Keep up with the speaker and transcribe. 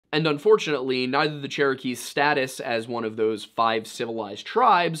And unfortunately, neither the Cherokees' status as one of those 5 civilized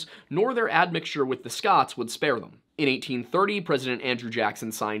tribes, nor their admixture with the Scots would spare them. In 1830, President Andrew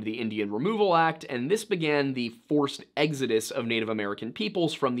Jackson signed the Indian Removal Act, and this began the forced exodus of Native American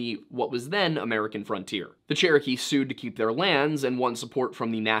peoples from what was then American frontier. The Cherokee sued to keep their lands and won support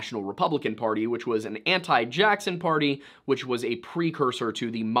from the National Republican Party, which was an anti-Jackson party, which was a precursor to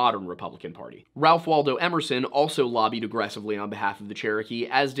the modern Republican Party. Ralph Waldo Emerson also lobbied aggressively on behalf of the Cherokee,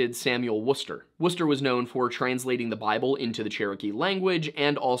 as did Samuel Worcester. Worcester was known for translating the Bible into the Cherokee language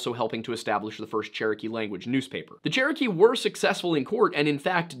and also helping to establish the first Cherokee language newspaper. The Cherokee were successful in court and in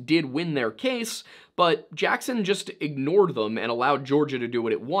fact did win their case, but Jackson just ignored them and allowed Georgia to do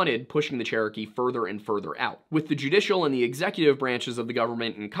what it wanted, pushing the Cherokee further and further out. With the judicial and the executive branches of the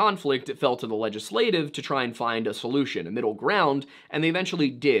government in conflict, it fell to the legislative to try and find a solution, a middle ground, and they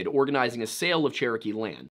eventually did, organizing a sale of Cherokee land.